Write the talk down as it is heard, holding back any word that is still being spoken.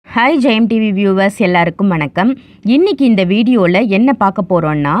Hi ஜெயம் TV viewers எல்லாருக்கும் வணக்கம். இன்றைக்கி இந்த வீடியோவில் என்ன பார்க்க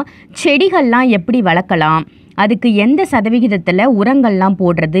போகிறோன்னா, செடிகள்லாம் எப்படி வளர்க்கலாம், அதுக்கு எந்த சதவிகிதத்தில் உரங்கள்லாம்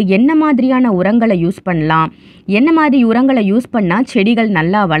போடுறது, என்ன மாதிரியான உரங்களை யூஸ் பண்ணலாம், என்ன மாதிரி உரங்களை யூஸ் பண்ணால் செடிகள்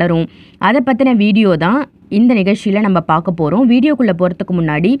நல்லா வளரும், அதை பற்றின வீடியோ தான் இந்த நிகழ்ச்சியில் நம்ம பார்க்க போகிறோம். வீடியோக்குள்ளே போகிறதுக்கு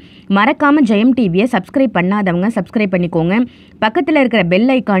முன்னாடி மறக்காமல் ஜெயம் டிவியை சப்ஸ்கிரைப் பண்ணாதவங்க சப்ஸ்கிரைப் பண்ணிக்கோங்க. பக்கத்தில் இருக்கிற பெல்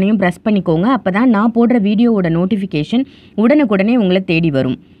ஐக்கானையும் ப்ரெஸ் பண்ணிக்கோங்க. அப்போ தான் நான் போடுற வீடியோவோட நோட்டிஃபிகேஷன் உடனுக்குடனே உங்களை தேடி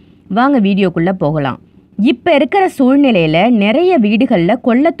வரும். வாங்க வீடியோக்குள்ளே போகலாம். இப்போ இருக்கிற சூழ்நிலையில் நிறைய வீடுகளில்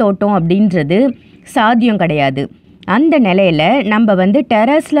கொல்லைத்தோட்டம் அப்படின்றது சாத்தியம் கிடையாது. அந்த நிலையில் நம்ம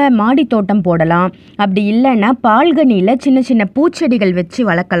டெரஸில் மாடி தோட்டம் போடலாம், அப்படி இல்லைன்னா பால்கனியில் சின்ன சின்ன பூச்செடிகள் வச்சு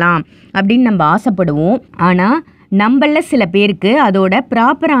வளர்க்கலாம் அப்படின்னு நம்ம ஆசைப்படுவோம். ஆனால் நம்மள சில பேருக்கு அதோட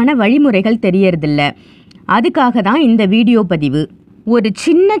ப்ராப்பரான வழிமுறைகள் தெரியறதில்ல. அதுக்காக தான் இந்த வீடியோ பதிவு. ஒரு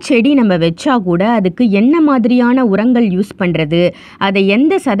சின்ன செடி நம்ம வச்சா கூட அதுக்கு என்ன மாதிரியான உரங்கள் யூஸ் பண்ணுறது, அதை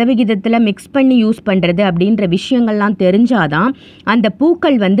எந்த சதவிகிதத்தில் மிக்ஸ் பண்ணி யூஸ் பண்ணுறது அப்படின்ற விஷயங்கள்லாம் தெரிஞ்சாதான் அந்த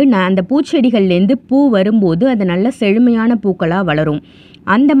பூக்கள் அந்த பூச்செடிகள்லேருந்து பூ வரும்போது அது நல்ல செழுமையான பூக்களாக வளரும்.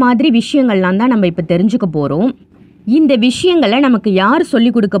 அந்த மாதிரி விஷயங்கள்லாம் தான் நம்ம இப்போ தெரிஞ்சுக்க போகிறோம். இந்த விஷயங்களை நமக்கு யார்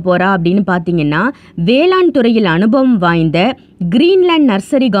சொல்லிக் கொடுக்க போகிறா அப்படின்னு பார்த்தீங்கன்னா, வேளாண் துறையில் அனுபவம் வாய்ந்த கிரீன்லேண்ட்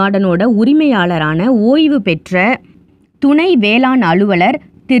நர்சரி கார்டனோட உரிமையாளரான ஓய்வு பெற்ற துணை வேளாண் அலுவலர்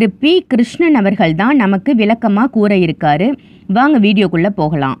திரு பி. கிருஷ்ணன் அவர்கள் தான் நமக்கு விளக்கமாக கூற இருக்காரு. வாங்க வீடியோக்குள்ளே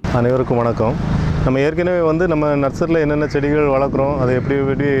போகலாம். அனைவருக்கும் வணக்கம். நம்ம ஏற்கனவே நம்ம நர்சரியில் என்னென்ன செடிகள் வளர்க்குறோம், அதை எப்படி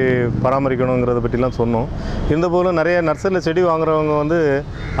எப்படி பராமரிக்கணுங்கிறத பற்றிலாம் சொன்னோம். இருந்தபோதும் நிறைய நர்சரியில் செடி வாங்குறவங்க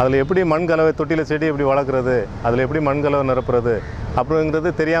அதில் எப்படி மண் கலவை, தொட்டியில் செடி எப்படி வளர்க்குறது, அதில் எப்படி மண் கலவை நிரப்புறது அப்படிங்கிறது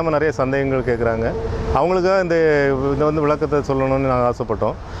தெரியாமல் நிறைய சந்தேகங்கள் கேட்குறாங்க. அவங்களுக்காக இந்த விளக்கத்தை சொல்லணும்னு நாங்கள்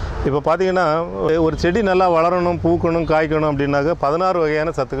ஆசைப்பட்டோம். இப்போ பார்த்தீங்கன்னா, ஒரு செடி நல்லா வளரணும், பூக்கணும், காய்க்கணும் அப்படின்னாக்க 16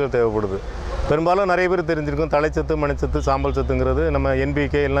 வகையான சத்துக்கள் தேவைப்படுது. பெரும்பாலும் நிறைய பேர் தெரிஞ்சிருக்கும் தலைச்சத்து, மணிச்சத்து, சாம்பல் சத்துங்கிறது நம்ம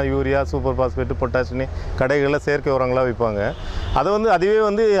என்பிகே எல்லாம் யூரியா, சூப்பர் பாஸ்பேட்டு, பொட்டாசினி கடைகளில் செயற்கை உரங்களாக விற்பாங்க. அதை அதுவே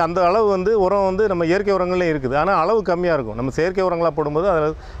அந்த அளவு உரம் நம்ம இயற்கை உரங்கள்லேயும் இருக்குது. ஆனால் அளவு கம்மியாக இருக்கும். நம்ம செயற்கை உரங்களாக போடும்போது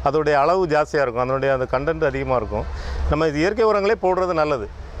அதோடைய அளவு ஜாஸ்தியாக இருக்கும், அதனுடைய அந்த கண்டென்ட் அதிகமாக இருக்கும். நம்ம இயற்கை உரங்களே போடுறது நல்லது.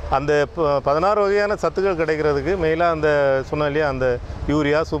 அந்த 16 வகையான சத்துக்கள் கிடைக்கிறதுக்கு மெயினாக அந்த சொன்ன இல்லையா, அந்த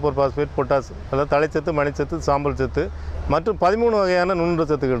யூரியா, சூப்பர் பாஸ்பேட், பொட்டாஸ், அதாவது தலைச்சத்து, மணிச்சத்து, சாம்பல் சத்து மற்றும் 13 வகையான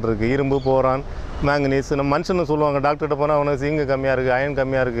நுண்ணுயிர் சத்துக்கள் இருக்குது. இரும்பு, போரான், மேங்கனீஸ். நம்ம மனுஷன்னு சொல்லுவாங்க, டாக்டர்கிட்ட போனால் அவனுக்கு சிங்கு கம்மியாக இருக்குது, அயன்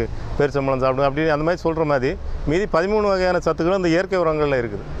கம்மியாக இருக்குது, பேரிச்சம்பழம் சாப்பிடும் அப்படின்னு அந்த மாதிரி சொல்கிற மாதிரி மீதி 13 வகையான சத்துக்கள் இந்த இயற்கை உரங்களில்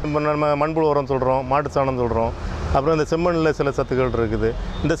இருக்குது. நம்ம மண்புழு உரம் சொல்கிறோம், மாட்டு சாணம் சொல்கிறோம், அப்புறம் இந்த செம்மண்ணில் சில சத்துக்கள் இருக்குது.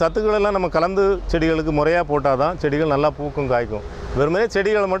 இந்த சத்துக்களெல்லாம் நம்ம கலந்து செடிகளுக்கு முறையாக போட்டால் தான் செடிகள் நல்லா பூக்கும், காய்க்கும். வெறுமனே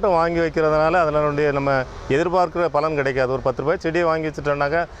செடிகளை மட்டும் வாங்கி வைக்கிறதுனால அதனுடைய நம்ம எதிர்பார்க்குற பலன் கிடைக்காது. ஒரு 10 ரூபாய் செடியை வாங்கி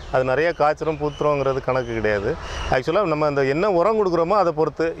வச்சுட்டோம்னாக்கா அது நிறைய காய்ச்சிரும், பூத்துறோங்கிறது கணக்கு கிடையாது. ஆக்சுவலாக நம்ம அந்த என்ன உரம் கொடுக்குறோமோ அதை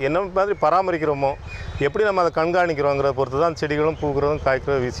பொறுத்து, என்ன மாதிரி பராமரிக்கிறோமோ, எப்படி நம்ம அதை கண்காணிக்கிறோங்கிறத பொறுத்து தான் செடிகளும் பூக்கிறதும்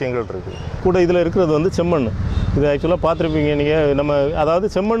காய்க்கிற விஷயங்கள் இருக்குது. கூட இதில் இருக்கிறது செம்மண். இது ஆக்சுவலாக பார்த்துருப்பீங்க நீங்கள். நம்ம அதாவது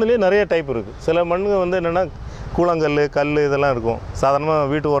செம்மண்ணிலே நிறைய டைப் இருக்குது. சில மண்ணுங்க என்னென்னா கூழாங்கல், கல் இதெல்லாம் இருக்கும். சாதாரணமாக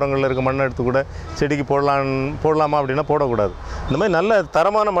வீட்டு உரங்களில் இருக்க மண்ணை எடுத்து கூட செடிக்கு போடலாமா அப்படின்னா போடக்கூடாது. இந்த மாதிரி நல்ல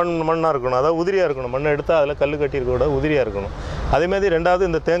தரமான மண்ணாக இருக்கணும். அதாவது உதிரியாக இருக்கணும். மண்ணை எடுத்தால் அதில் கல் கட்டியிருக்க கூட உதிரியாக இருக்கணும். அதேமாதிரி ரெண்டாவது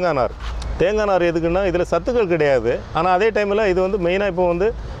இந்த தேங்காய் நார் எதுக்குன்னா இதில் சத்துக்கள் கிடையாது. ஆனால் அதே டைமில் இது மெயினாக இப்போ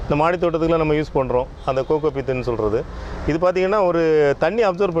இந்த மாடி தோட்டத்துக்குலாம் நம்ம யூஸ் பண்ணுறோம். அந்த கோகோபித்துன்னு சொல்கிறது இது பார்த்திங்கன்னா ஒரு தண்ணி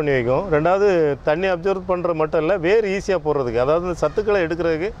அப்சர்வ் பண்ணி வைக்கும். ரெண்டாவது தண்ணி அப்சர்வ் பண்ணுற மட்டும் இல்லை, வேர் ஈஸியாக போடுறதுக்கு, அதாவது இந்த சத்துக்களை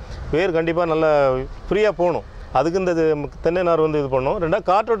எடுக்கிறதுக்கு வேர் கண்டிப்பாக நல்லா ஃப்ரீயாக போகணும். அதுக்கு இந்த தென்னை நார் இது பண்ணணும். ரெண்டாவது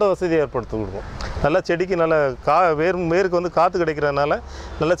காற்றோட்ட வசதி ஏற்படுத்தி கொடுக்கும். நல்லா செடிக்கு நல்லா வேருக்கு காற்று கிடைக்கிறதுனால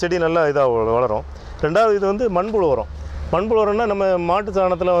நல்லா செடி நல்லா இதாக வளரும். ரெண்டாவது இது மண்புழு உரம். மண்புழு உரம்னா நம்ம மாட்டு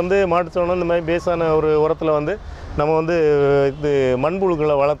சாணத்தில் மாட்டு சாணம் இந்த மாதிரி பேஸான ஒரு உரத்தில் நம்ம இது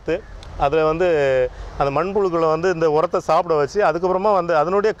மண்புழுக்களை வளர்த்து அதில் அந்த மண்புழுக்களை இந்த உரத்தை சாப்பிட வச்சு அதுக்கப்புறமா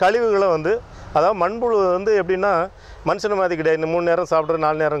அதனுடைய கழிவுகளை அதாவது மண்புழு எப்படின்னா மனுஷன மாதிரி கிடையாது. 3 நேரம் சாப்பிட்றது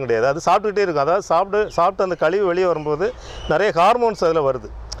 4 நேரம் கிடையாது. அது சாப்பிட்டுக்கிட்டே இருக்கும். அதாவது சாப்பிட்டு அந்த கழிவு வெளியே வரும்போது நிறைய ஹார்மோன்ஸ் அதில் வருது.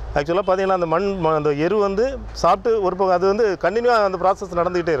 ஆக்சுவலாக பார்த்திங்கன்னா அந்த எரு சாப்பிட்டு ஒரு பக்கம் அது கண்டினியூவாக அந்த ப்ராசஸ்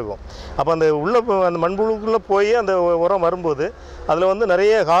நடந்துக்கிட்டே இருக்கும். அப்போ அந்த அந்த மண்புழுக்குள்ளே போய் அந்த உரம் வரும்போது அதில்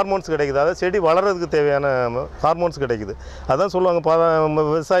நிறைய ஹார்மோன்ஸ் கிடைக்குது. அதாவது செடி வளர்கிறதுக்கு தேவையான ஹார்மோன்ஸ் கிடைக்குது. அதான் சொல்லுவாங்க,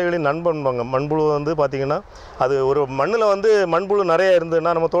 விவசாயிகளின் நண்பன்பாங்க. மண்புழு பார்த்திங்கன்னா அது ஒரு மண்ணில் மண்புழு நிறைய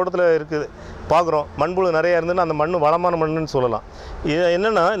இருந்ததுன்னா, நம்ம தோட்டத்தில் இருக்குது பார்க்குறோம், மண்புழு நிறையா இருந்ததுன்னா அந்த மண் வளமான மண்ணுன்னு சொல்லலாம்.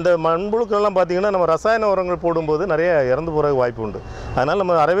 என்னென்னா இந்த மண்புழுக்கள்லாம் பார்த்திங்கன்னா நம்ம ரசாயன உரங்கள் போடும்போது நிறைய இறந்து போகிறதுக்கு வாய்ப்பு உண்டு. அதனால்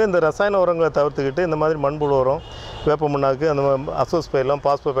நம்ம அறவே இந்த ரசாயன உரங்களை தவிர்த்துக்கிட்டு இந்த மாதிரி மண்புழு உரம், வேப்ப மண்ணாக்கு, அந்த அசோஸ்பைலம்,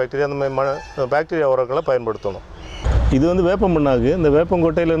 பாஸ்போ பாக்டீரியா, அந்த மாதிரி பாக்டீரியா உரங்களை பயன்படுத்தணும். இது வேப்ப மண்ணாக்கு. இந்த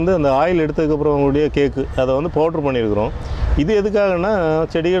வேப்பங்கொட்டையிலேருந்து அந்த ஆயில் எடுத்ததுக்கப்புறம் அவங்களுடைய கேக்கு அதை பவுட்ரு பண்ணியிருக்கிறோம். இது எதுக்காகனா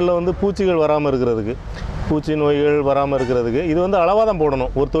செடிகளில் பூச்சிகள் வராமல் இருக்கிறதுக்கு. பூச்சி நோய்கள் வராமல் இருக்கிறதுக்கு இது வந்து அளவாக தான்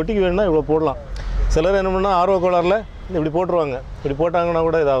போடணும். ஒரு தொட்டிக்கு வேணும்னா இவ்வளோ போடலாம். சிலர் என்ன பண்ணால் ஆர்வ கோளாறில் இப்படி போட்டுருவாங்க. இப்படி போட்டாங்கன்னா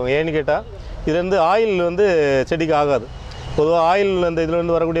கூட இதாகும். ஏன்னு கேட்டால் இதுலேருந்து ஆயில் வந்து செடிக்கு ஆகாது. பொதுவாக ஆயில் அந்த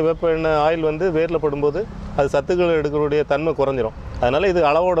இதுலேருந்து வரக்கூடிய வெப்ப எண்ணெய் ஆயில் வந்து வேரில் படும்போது அது சத்துக்கள் எடுக்கக்கூடிய தன்மை குறைஞ்சிரும். அதனால் இது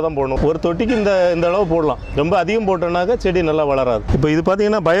அளவோடு தான் போடணும். ஒரு தொட்டிக்கு இந்த அளவு போடலாம். ரொம்ப அதிகம் போட்டோன்னாக்க செடி நல்லா வளராது. இப்போ இது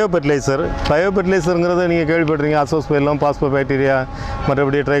பார்த்தீங்கன்னா பயோ ஃபெர்டிலைசருங்கிறத நீங்கள் கேள்விப்பட்டிருக்கீங்க. அசோஸ்பெல்லம், பாஸ்போபாக்டீரியா,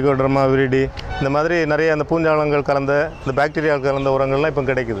 மற்றபடி ட்ரைகோடர்மா விரிடி, இந்த மாதிரி நிறைய அந்த பூஞ்சாலங்கள் கலந்த இந்த பாக்டீரியா கலந்த உரங்கள்லாம் இப்போ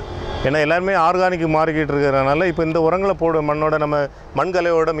கிடைக்குது. ஏன்னா எல்லாருமே ஆர்கானிக் மாறிக்கிட்டு இருக்கிறதுனால இப்போ இந்த உரங்களை மண்ணோட நம்ம மண்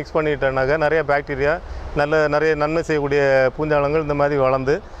கலவையோட மிக்ஸ் பண்ணிட்டோன்னாக்க நிறைய பாக்டீரியா நிறைய நன்மை செய்யக்கூடிய பூஞ்சாலங்கள் இந்த மாதிரி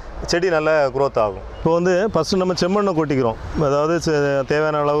வளர்ந்து செடி நல்லா க்ரோத் ஆகும். இப்போ வந்து ஃபஸ்ட்டு நம்ம செம்மண்ணை கொட்டிக்கிறோம். அதாவது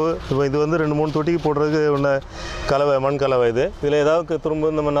தேவையான அளவு. இப்போ இது வந்து 2-3 தொட்டிக்கு போடுறதுக்கு உள்ள கலவை, மண் கலவை. இதில் ஏதாவது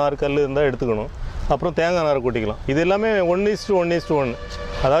திரும்ப நம்ம நார் கல் இருந்தால் எடுத்துக்கணும். அப்புறம் தேங்காய் நார் கொட்டிக்கலாம். இது எல்லாமே 1:1:1,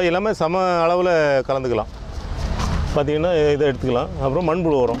 அதாவது எல்லாமே சம அளவில் கலந்துக்கலாம். பார்த்திங்கன்னா இதை எடுத்துக்கலாம். அப்புறம்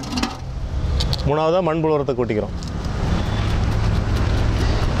மண்புழு உரம், 3ஆவதாக மண்புழு உரத்தை கொட்டிக்கிறோம்.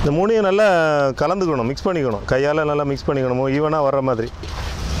 இந்த 3ஐயும் நல்லா கலந்துக்கணும், மிக்ஸ் பண்ணிக்கணும். கையால் நல்லா மிக்ஸ் பண்ணிக்கணும், ஈவனாக வர்ற மாதிரி.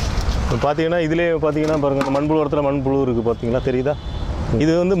 இப்போ பார்த்தீங்கன்னா இதிலே பார்த்தீங்கன்னா பாருங்கள், இந்த மண்புழு உரத்தில் மண்புழு இருக்குது பார்த்தீங்களா, தெரியுதா?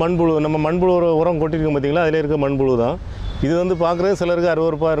 இது வந்து மண்புழு, நம்ம மண்புழு உரம் கொட்டிருக்கோம் பார்த்தீங்களா, அதில் இருக்க மண்புழு தான். இது வந்து பார்க்குறது சிலருக்கு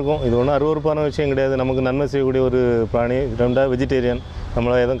அருவருப்பாக இருக்கும். இது ஒன்றும் அருவருப்பான விஷயம் கிடையாது. நமக்கு நன்மை செய்யக்கூடிய ஒரு பிராணி. 2 வெஜிடேரியன்,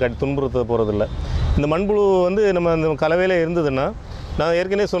 நம்மளை எதுவும் துன்புறுத்த போகிறதில்ல. இந்த மண்புழு வந்து நம்ம இந்த கலவையில் இருந்ததுன்னா, நான்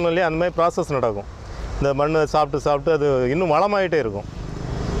ஏற்கனவே சொன்னேன் இல்லையா, அந்த மாதிரி ப்ராசஸ் நடக்கும். இந்த மண்ணை சாப்பிட்டு அது இன்னும் வளமாகிட்டே இருக்கும்.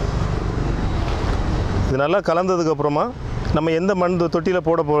 இது நல்லா கலந்ததுக்கப்புறமா நம்ம எந்த மண் தொட்டியில்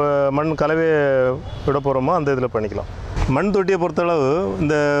மண் கலவையை விட போகிறோமோ அந்த இதில் பண்ணிக்கலாம். மண் தொட்டியை பொறுத்தளவு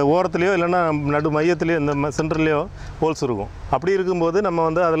இந்த ஓரத்துலேயோ இல்லைன்னா நடு மையத்துலேயோ இந்த சென்டர்லேயோ ஹோல்ஸ் இருக்கும். அப்படி இருக்கும்போது நம்ம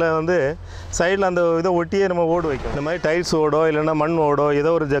வந்து அதில் வந்து சைடில் அந்த இதை ஒட்டியே நம்ம ஓடு வைக்கணும். இந்த மாதிரி டைல்ஸ் ஓடோ இல்லைன்னா மண் ஓடோ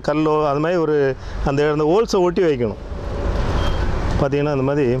ஏதோ ஒரு கல்லோ அது மாதிரி அந்த ஹோல்ஸை ஒட்டி வைக்கணும். பார்த்திங்கன்னா அந்த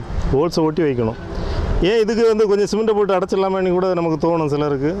மாதிரி ஹோல்ஸை ஒட்டி வைக்கணும். ஏன் இதுக்கு வந்து கொஞ்சம் சிமெண்ட்டை போட்டு அடைச்சிடலாமான்னு கூட நமக்கு தோணும்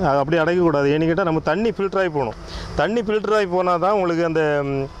சிலருக்கு. அது அப்படி அடைக்கக்கூடாது. ஏன்னு கேட்டால் நம்ம தண்ணி ஃபில்டராகி போகணும். தண்ணி ஃபில்டராகி போனால் தான் உங்களுக்கு அந்த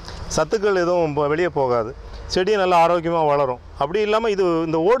சத்துக்கள் எதுவும் வெளியே போகாது. செடி நல்லா ஆரோக்கியமாக வளரும். அப்படி இல்லாமல்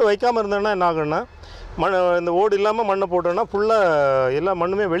இந்த ஓடு வைக்காமல் இருந்தோன்னா என்ன ஆகுன்னா, இந்த ஓடு இல்லாமல் மண்ணை போட்டோன்னா ஃபுல்லாக எல்லா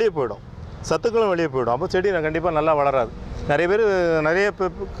மண்ணுமே வெளியே போயிடும், சத்துக்களும் வெளியே போயிடும். அப்போ செடி கண்டிப்பாக நல்லா வளராது. நிறைய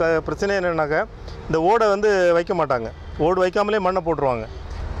பிரச்சனை என்னென்னாக்கா, இந்த ஓடை வந்து வைக்க மாட்டாங்க. ஓடு வைக்காமலே மண்ணை போட்டுருவாங்க.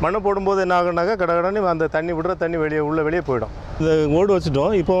 மண்ணை போடும்போது என்ன ஆகுனாக்கா கடகடன்னு அந்த தண்ணி வெளியே போயிடும். இந்த ஓடு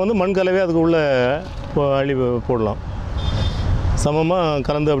வச்சுட்டோம். இப்போ வந்து மண் கலவையே அதுக்கு உள்ளே அள்ளி போடலாம். சமமாக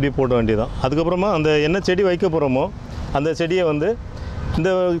கலந்து அப்படியே போட வேண்டியதான். அதுக்கப்புறமா அந்த என்ன செடி வைக்க போகிறோமோ அந்த செடியை வந்து, இந்த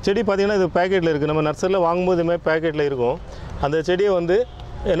செடி பார்த்திங்கன்னா இது பேக்கெட்டில் இருக்குது. நம்ம நர்சரியில் வாங்கும்போது இதுமாதிரி பேக்கெட்டில் இருக்கும். அந்த செடியை வந்து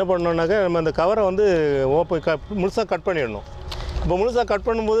என்ன பண்ணோன்னாக்கா, நம்ம அந்த கவரை வந்து முழுசாக கட் பண்ணிடணும். இப்போ முழுசாக கட்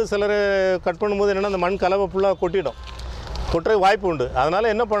பண்ணும்போது சிலர் கட் பண்ணும்போது என்னென்னா அந்த மண் கலவை ஃபுல்லாக கொட்டுற வாய்ப்பு உண்டு.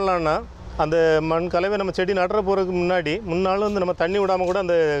 அதனால் என்ன பண்ணலான்னா, அந்த மண் கலவை நம்ம செடி நடுற போகிறதுக்கு முன்னாலும் வந்து நம்ம தண்ணி விடாமல் கூட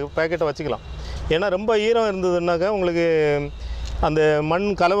அந்த பேக்கெட்டை வச்சுக்கலாம். ஏன்னா ரொம்ப ஈரம் இருந்ததுன்னாக்கா உங்களுக்கு அந்த மண்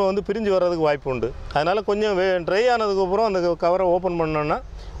கலவை வந்து பிரிஞ்சு வர்றதுக்கு வாய்ப்பு உண்டு. அதனால் கொஞ்சம் ட்ரை ஆனதுக்கப்புறம் அந்த கவரை ஓப்பன் பண்ணோன்னா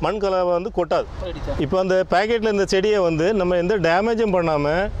மண் கலவை வந்து கொட்டாது. இப்போ அந்த பேக்கெட்டில் இந்த செடியை வந்து நம்ம எந்த டேமேஜும்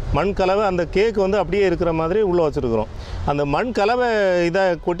பண்ணாமல் மண் கலவை அந்த கேக்கு வந்து அப்படியே இருக்கிற மாதிரி உள்ளே வச்சுருக்குறோம். அந்த மண் கலவை இதை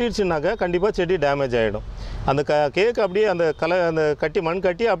கொட்டிடுச்சுனாக்கா கண்டிப்பாக செடி டேமேஜ் ஆகிடும். அந்த கேக்கு அப்படியே அந்த மண்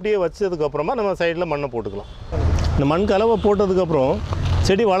கட்டி அப்படியே வச்சதுக்கப்புறமா நம்ம சைடில் மண்ணை போட்டுக்கலாம். இந்த மண் கலவை போட்டதுக்கப்புறம்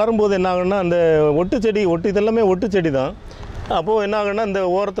செடி வளரும்போது என்ன ஆகுன்னா, அந்த இதெல்லாமே ஒட்டு செடி தான். அப்போது என்ன ஆகுன்னா, இந்த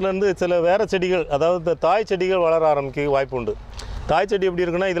ஓரத்துலேருந்து சில வேறு செடிகள், அதாவது இந்த தாய் செடிகள் வளர ஆரம்பிக்க வாய்ப்பு உண்டு. தாய் செடி எப்படி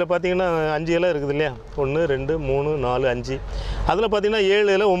இருக்குன்னா, இதில் பார்த்தீங்கன்னா 5 இலை இருக்குது இல்லையா, 1 2 3 4 5. அதில் பார்த்தீங்கன்னா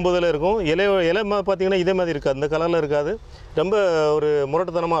 7 இலை 9 இலை இருக்கும். இலை பார்த்தீங்கன்னா இதே மாதிரி இருக்காது, இந்த கலரில் இருக்காது, ரொம்ப ஒரு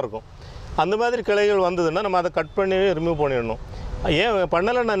முரட்டுத்தனமாக இருக்கும். அந்த மாதிரி கிளைகள் வந்ததுன்னா நம்ம அதை கட் பண்ணி ரிமூவ் பண்ணிடணும். ஏன்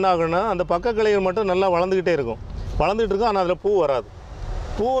பண்ணலைன்னா என்ன ஆகுன்னா, அந்த பக்க கிளைகள் மட்டும் நல்லா வளர்ந்துக்கிட்டே இருக்கும். ஆனால் அதில் பூ வராது.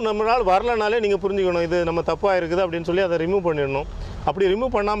 பூ நம்மளால் வரலனாலே நீங்கள் புரிஞ்சுக்கணும், இது நம்ம தப்பாக இருக்குது அப்படின்னு சொல்லி அதை ரிமூவ் பண்ணிடணும். அப்படி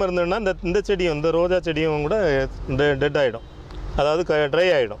ரிமூவ் பண்ணாமல் இருந்தோன்னா இந்த செடியும், இந்த ரோஜா செடியும் கூட டெட் ஆகிடும், அதாவது ட்ரை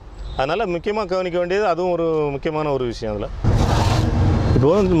ஆகிடும். அதனால் முக்கியமாக கவனிக்க வேண்டியது அதுவும் ஒரு முக்கியமான ஒரு விஷயம். அதில்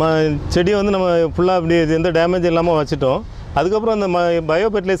இப்போது செடியை வந்து நம்ம ஃபுல்லாக அப்படி எந்த டேமேஜ் இல்லாமல் வச்சுட்டோம். அதுக்கப்புறம் அந்த பயோ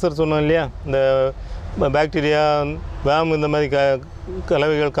ஃபெர்டிலைசர் சொன்னோம் இல்லையா, இந்த பாக்டீரியா, வேம், இந்த மாதிரி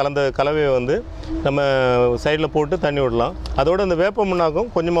கலவைகள் கலந்த கலவையை வந்து நம்ம சைடில் போட்டு தண்ணி விடலாம். அதோடு அந்த வேப்ப மண்ணாக்கும்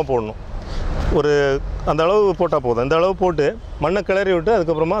கொஞ்சமாக போடணும். அந்த அளவு போட்டால் போதும். அந்த அளவு போட்டு மண்ணை கிளறி விட்டு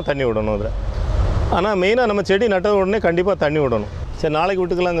அதுக்கப்புறமா தண்ணி விடணும் அதில். ஆனால் மெயினாக நம்ம செடி நட்ட உடனே கண்டிப்பாக தண்ணி விடணும். சரி, நாளைக்கு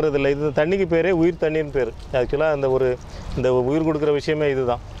விட்டுக்கலாங்கிறது இல்லை. இது தண்ணிக்கு பேரே உயிர் தண்ணின்னு பேர். ஆக்சுவலாக இந்த உயிர் கொடுக்குற விஷயமே இது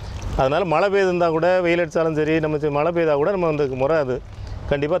தான். அதனால் மழை பெய்திருந்தால் கூட, வெயில் அடித்தாலும் சரி, நம்ம மழை பெய்தால் கூட நம்ம அந்த முறை அது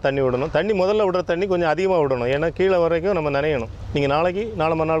கண்டிப்பாக தண்ணி விடணும். தண்ணி முதல்ல விடுற தண்ணி கொஞ்சம் அதிகமாக விடணும். ஏன்னா கீழே வரைக்கும் நம்ம நனையணும். நீங்கள் நாளைக்கு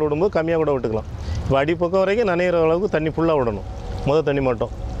நாளை மறுநாள் விடும்போது கம்மியாக கூட விட்டுக்கலாம். இப்போ அடிப்பக்கம் வரைக்கும் நனையிற அளவுக்கு தண்ணி ஃபுல்லாக விடணும், முதல் தண்ணி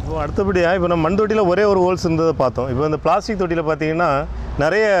மட்டும். இப்போ அடுத்தபடியாக இப்போ நம்ம மண் தொட்டியில் ஒரே ஒரு ஹோல்ஸ் இருந்ததை பார்த்தோம். இப்போ இந்த பிளாஸ்டிக் தொட்டியில் பார்த்தீங்கன்னா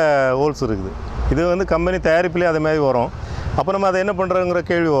நிறைய ஹோல்ஸ் இருக்குது. இது வந்து கம்பெனி தயாரிப்பிலே அதே மாதிரி வரும். அப்போ நம்ம அதை என்ன பண்ணுறோங்கிற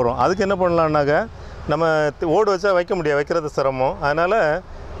கேள்வி வரும். அதுக்கு என்ன பண்ணலான்னாக்கா, நம்ம ஓடு வச்சா வைக்க முடியாது, வைக்கிறது சிரமம். அதனால்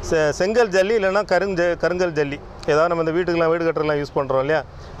செங்கல் ஜல்லி இல்லைன்னா கருங்கல் ஜல்லி, ஏதாவது நம்ம இந்த வீட்டுக்கெலாம் வீடு கட்டுறலாம் யூஸ் பண்ணுறோம் இல்லையா,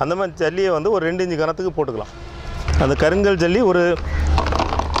 அந்த மாதிரி ஜல்லியை வந்து ஒரு 2 இன்ச்சு கனத்துக்கு போட்டுக்கலாம். அந்த கருங்கல் ஜல்லி ஒரு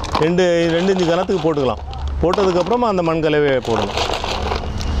 2 இன்ச்சு கனத்துக்கு போட்டுக்கலாம். போட்டதுக்கப்புறமா அந்த மண் கலவையை போடணும்.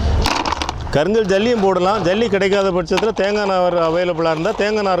 கருங்கல் ஜல்லியும் போடலாம். ஜல்லி கிடைக்காத பட்சத்தில் தேங்காய் நார் அவைலபிளாக இருந்தால்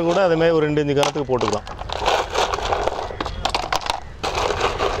தேங்காய் நார் கூட அதுமாதிரி ஒரு 2 இன்ச்சு கனத்துக்கு போட்டுக்கலாம்.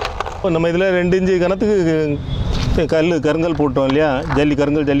 இப்போ நம்ம இதில் 2 இன்ச்சு கனத்துக்கு கருங்கல் போட்டோம் இல்லையா,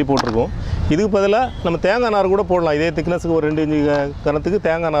 கருங்கல் ஜல்லி போட்டிருக்கோம். இதுக்கு பதிலாக நம்ம தேங்காய் நார் கூட போடலாம். இதே திக்னஸுக்கு ஒரு 2 இன்ச்சு கனத்துக்கு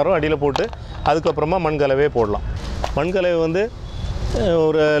தேங்காய் நாரும் அடியில் போட்டு அதுக்கப்புறமா மண் கலவையே போடலாம். மண் கலவை வந்து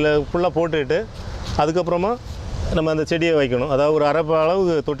ஒரு ஃபுல்லாக போட்டுட்டு அதுக்கப்புறமா நம்ம அந்த செடியை வைக்கணும். அதாவது ஒரு அரை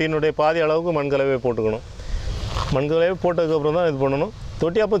அளவுக்கு தொட்டியினுடைய பாதி அளவுக்கு மண் கலவையை போட்டுக்கணும். மண் கலவையை போட்டதுக்கப்புறம் தான் இது பண்ணணும்.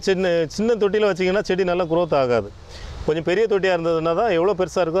 தொட்டி அப்போ சின்ன தொட்டியில் வச்சிங்கன்னா செடி நல்லா குரோத் ஆகாது. கொஞ்சம் பெரிய தொட்டியாக இருந்ததுன்னா தான் எவ்வளோ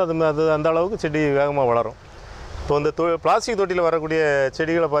பெருசாக இருக்கோ அது அந்த அளவுக்கு செடி வேகமாக வளரும். இப்போ இந்த பிளாஸ்டிக் தொட்டியில் வரக்கூடிய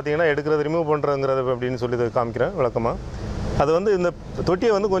செடிகளை பார்த்திங்கன்னா எடுக்கிறது, ரிமூவ் பண்ணுறதுங்கிறது அப்படின்னு சொல்லி காமிக்கிறேன் விளக்கமாக. அது வந்து இந்த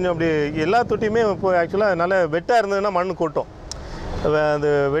தொட்டியை வந்து கொஞ்சம் அப்படி எல்லா தொட்டியுமே இப்போ ஆக்சுவலாக நல்லா வெட்டாக இருந்ததுன்னா மண் கொட்டும். அது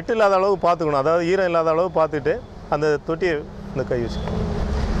வெட்டு இல்லாத அளவு பார்த்துக்கணும். அதாவது ஈரம் இல்லாத அளவு பார்த்துட்டு அந்த தொட்டியை இந்த கை வச்சு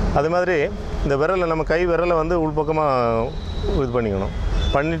அது மாதிரி இந்த விரலை நம்ம கை விரலை வந்து உள்பக்கமாக இது பண்ணிக்கணும்.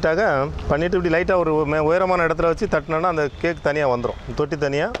 பண்ணிவிட்டு இப்படி லைட்டாக ஒரு உயரமான இடத்துல வச்சு தட்டினோன்னா அந்த கேக் தனியாக வந்துடும். தொட்டி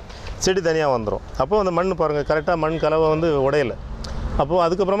தனியாக, செடி தனியாக வந்துடும். அப்போது அந்த மண் பாருங்கள் கரெக்டாக மண் கலவை வந்து உடையலை. அப்போது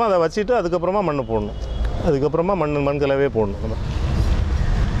அதுக்கப்புறமா அதை வச்சுட்டு அதுக்கப்புறமா மண் போடணும். அதுக்கப்புறமா மண் கலவையே போடணும். நம்ம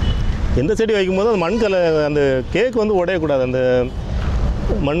எந்த செடி வைக்கும்போது அந்த அந்த கேக் வந்து உடையக்கூடாது. அந்த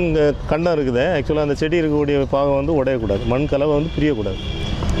மண் கண்டம் இருக்குது ஆக்சுவலாக அந்த செடி இருக்கக்கூடிய பாகம் வந்து உடையக்கூடாது. மண் கலவை வந்து பிரியக்கூடாது.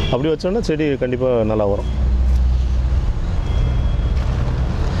 அப்படி வச்சோன்னா செடி கண்டிப்பாக நல்லா வரும்.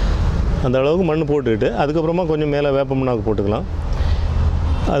 அந்த அளவுக்கு மண் போட்டுக்கிட்டு அதுக்கப்புறமா கொஞ்சம் மேலே வேப்ப மண்ணாக்கு போட்டுக்கலாம்.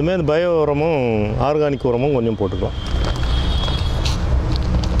 அதுமாதிரி அந்த பயோ உரமும் ஆர்கானிக் உரமும் கொஞ்சம் போட்டுக்கலாம்.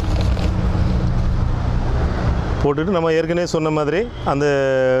 போட்டுட்டு நம்ம ஏற்கனவே சொன்ன மாதிரி அந்த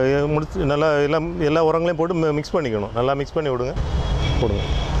நல்லா எல்லா உரங்களையும் போட்டு மிக்ஸ் பண்ணிக்கணும். நல்லா மிக்ஸ் பண்ணி போடுங்க.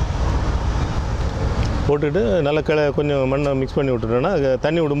 போட்டுட்டு நல்லா கொஞ்சம் மண்ணை மிக்ஸ் பண்ணி விட்டுட்டோன்னா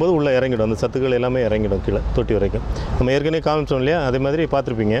தண்ணி விடும்போது உள்ளே இறங்கிடும். அந்த சத்துக்கள் எல்லாமே இறங்கிடும் கீழே தொட்டி வரைக்கும். நம்ம ஏற்கனவே காமிச்சோம் இல்லையா, அதே மாதிரி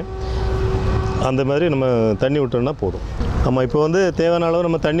பார்த்துருப்பீங்க. அந்த மாதிரி நம்ம தண்ணி விட்டோம்னா போதும். நம்ம இப்போ வந்து தேவையான அளவு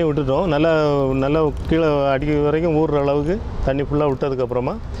நம்ம தண்ணி விட்டுட்டோம். நல்லா கீழே அடிக்க வரைக்கும் ஊறுற அளவுக்கு தண்ணி ஃபுல்லாக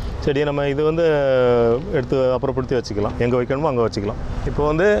விட்டதுக்கப்புறமா செடியை நம்ம இது வந்து எடுத்து அப்புறப்படுத்தி வச்சுக்கலாம். எங்கே வைக்கணுமோ அங்கே வச்சுக்கலாம். இப்போ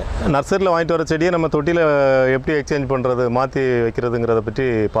வந்து நர்சரியில் வாங்கிட்டு வர செடியை நம்ம தொட்டியில் எப்படி எக்ஸ்சேஞ்ச் பண்ணுறது, மாற்றி வைக்கிறதுங்கிறத பற்றி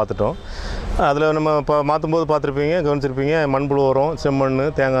பார்த்துட்டோம். அதில் நம்ம மாற்றும்போது கவனிச்சிருப்பீங்க மண்புழு உரம், செம்மண்,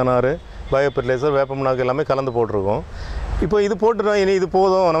 தேங்காய் நார், பயோ ஃபெர்டிலைசர், வேப்பமண்ணாக்கு எல்லாமே கலந்து போட்டிருக்கோம். இப்போ இது போட்டுட்டோம், இனி இது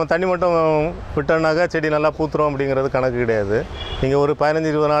போதும், நம்ம தண்ணி மட்டும் விட்டோம்னாக்கா செடி நல்லா பூத்துரும் அப்படிங்கிறது கணக்கு கிடையாது. நீங்கள் ஒரு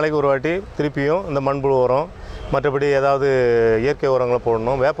 15-20 நாளைக்கு ஒரு வாட்டி திருப்பியும் இந்த மண்புழு உரம், மற்றபடி ஏதாவது இயற்கை உரங்களை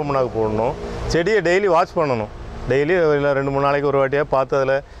போடணும், வேப்பமண்ணாக்கு போடணும். செடியை டெய்லி வாட்ச் பண்ணணும். டெய்லி இல்லை 2-3 நாளைக்கு ஒரு வாட்டியாக பார்த்து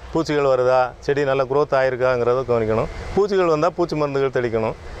அதில் பூச்சிகள் வருதா, செடி நல்லா குரோத் ஆகிருக்காங்கிறத கவனிக்கணும். பூச்சிகள் வந்தால் பூச்சி மருந்துகள்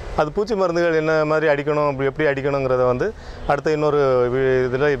தெளிக்கணும். அது பூச்சி மருந்துகள் என்ன மாதிரி அடிக்கணும், எப்படி அடிக்கணுங்கிறத வந்து அடுத்த இன்னொரு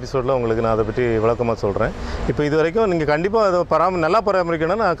எபிசோடில் உங்களுக்கு நான் அதை பற்றி விளக்கமாக சொல்கிறேன். இப்போ இது வரைக்கும் நீங்கள் கண்டிப்பாக அதை நல்லா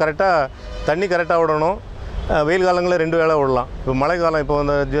பராமரிக்கணும்னா கரெக்டாக தண்ணி கரெக்டாக விடணும். வெயில் காலங்களில் 2 வேளை விடலாம். இப்போ மழை காலம், இப்போ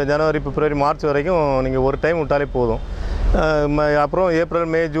இந்த ஜனவரி, பிப்ரவரி, மார்ச் வரைக்கும் நீங்கள் ஒரு டைம் விட்டாலே போதும். அப்புறம்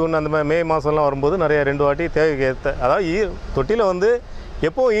ஏப்ரல், மே, ஜூன் அந்த மாதிரி மே மாதம்லாம் வரும்போது நிறைய 2 வாட்டி தேவைக்கு ஏற்ற, அதாவது தொட்டியில் வந்து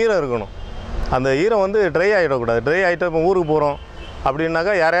எப்போவும் ஈரம் இருக்கணும். அந்த ஈரம் வந்து ட்ரை ஆகிடக்கூடாது. ட்ரை ஆகிட்டு இப்போ ஊருக்கு போகிறோம்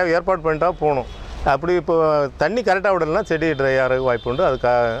அப்படின்னாக்கா யாரையாவது ஏற்பாடு பண்ணிட்டா போகணும். அப்படி இப்போ தண்ணி கரெக்டாக விடலாம் செடி ட்ரை ஆகிறதுக்கு வாய்ப்பு உண்டு.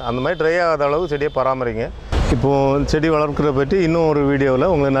 அந்த மாதிரி ட்ரை ஆகாத அளவு செடியை பராமரிங்க. இப்போது செடி வளர்க்குறத பற்றி இன்னும் ஒரு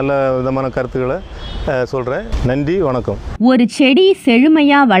வீடியோவில் உங்களுக்கு நல்ல விதமான கருத்துக்களை சொல்கிறேன். நன்றி, வணக்கம். ஒரு செடி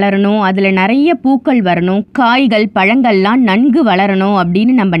செழுமையாக வளரணும், அதில் நிறைய பூக்கள் வரணும், காய்கள் பழங்கள்லாம் நன்கு வளரணும்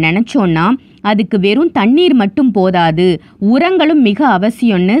அப்படின்னு நம்ம நினச்சோன்னா அதுக்கு வெறும் தண்ணீர் மட்டும் போதாது, உரங்களும் மிக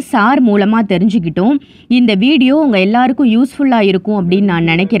அவசியம்னு சார் மூலமாக தெரிஞ்சுக்கிட்டோம். இந்த வீடியோ உங்கள் எல்லாருக்கும் யூஸ்ஃபுல்லாக இருக்கும் அப்படின்னு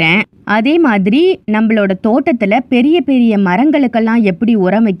நான் நினைக்கிறேன். அதே மாதிரி நம்மளோட தோட்டத்தில் பெரிய பெரிய மரங்களுக்கெல்லாம் எப்படி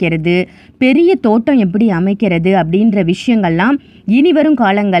உரம் வைக்கிறது, பெரிய தோட்டம் எப்படி அமைக்கிறது அப்படின்ற விஷயங்கள்லாம் இனி வரும்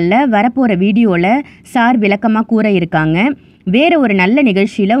காலங்களில் வரப்போகிற வீடியோவில் சார் விளக்கமாக கூற இருக்காங்க. வேறு ஒரு நல்ல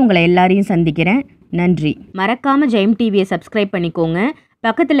நிகழ்ச்சியில் உங்களை எல்லாரையும் சந்திக்கிறேன். நன்றி. மறக்காமல் ஜெயம் டிவியை சப்ஸ்கிரைப் பண்ணிக்கோங்க.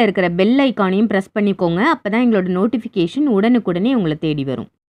 பக்கத்தில் இருக்கிற பெல் ஐக்கானையும் ப்ரெஸ் பண்ணிக்கோங்க. அப்போ தான் எங்களோட நோட்டிஃபிகேஷன் உடனுக்குடனே உங்களை தேடி வரும்.